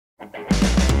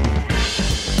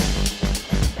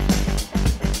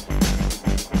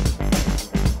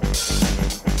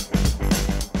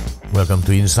Welcome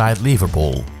to Inside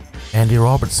Liverpool. Andy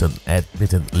Robertson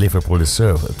admitted Liverpool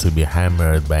deserved to be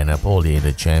hammered by Napoli in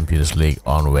the Champions League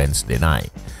on Wednesday night.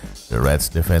 The Reds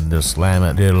defenders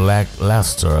slammed their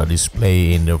lackluster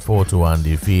display in the 4-1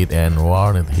 defeat and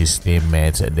warned his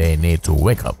teammates they need to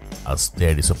wake up as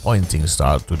their disappointing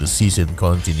start to the season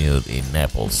continued in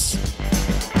Naples.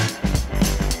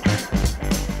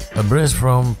 A brace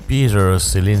from Peter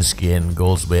Zielinski and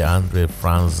goals by Andre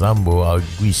Franz Zambo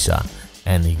Anguissa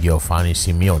and Giovanni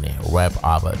Simeone wrap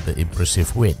up the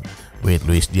impressive win, with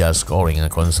Luis Diaz scoring a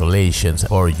consolation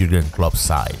for Jurgen Klopp's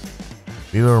side.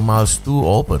 "We were miles too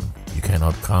open. You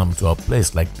cannot come to a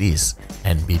place like this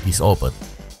and be this open,"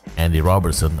 Andy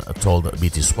Robertson told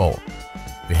BT Sport.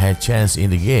 "We had chance in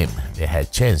the game, they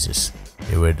had chances.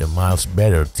 They were the miles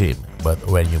better team, but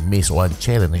when you miss one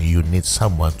challenge you need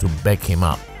someone to back him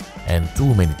up. And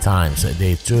too many times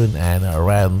they turned and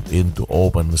ran into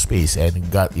open space and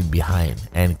got in behind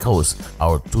and caused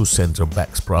our two center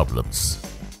backs problems.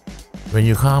 When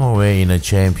you come away in a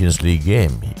Champions League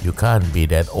game, you can't be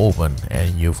that open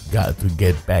and you've got to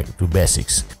get back to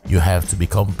basics. You have to be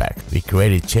compact. We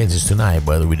created chances tonight,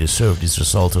 but we deserved this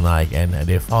result tonight, and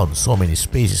they found so many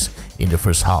spaces in the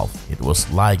first half. It was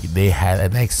like they had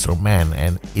an extra man,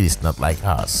 and it is not like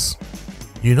us.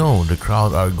 You know the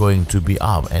crowd are going to be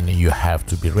up and you have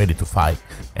to be ready to fight,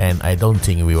 and I don't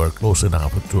think we were close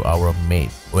enough to our mate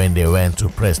when they went to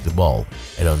press the ball.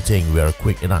 I don't think we are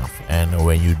quick enough, and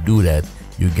when you do that,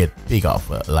 you get picked off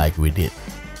like we did.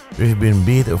 We've been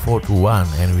beat 4-1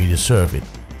 and we deserve it.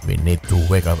 We need to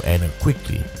wake up and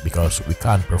quickly because we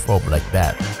can't perform like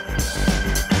that."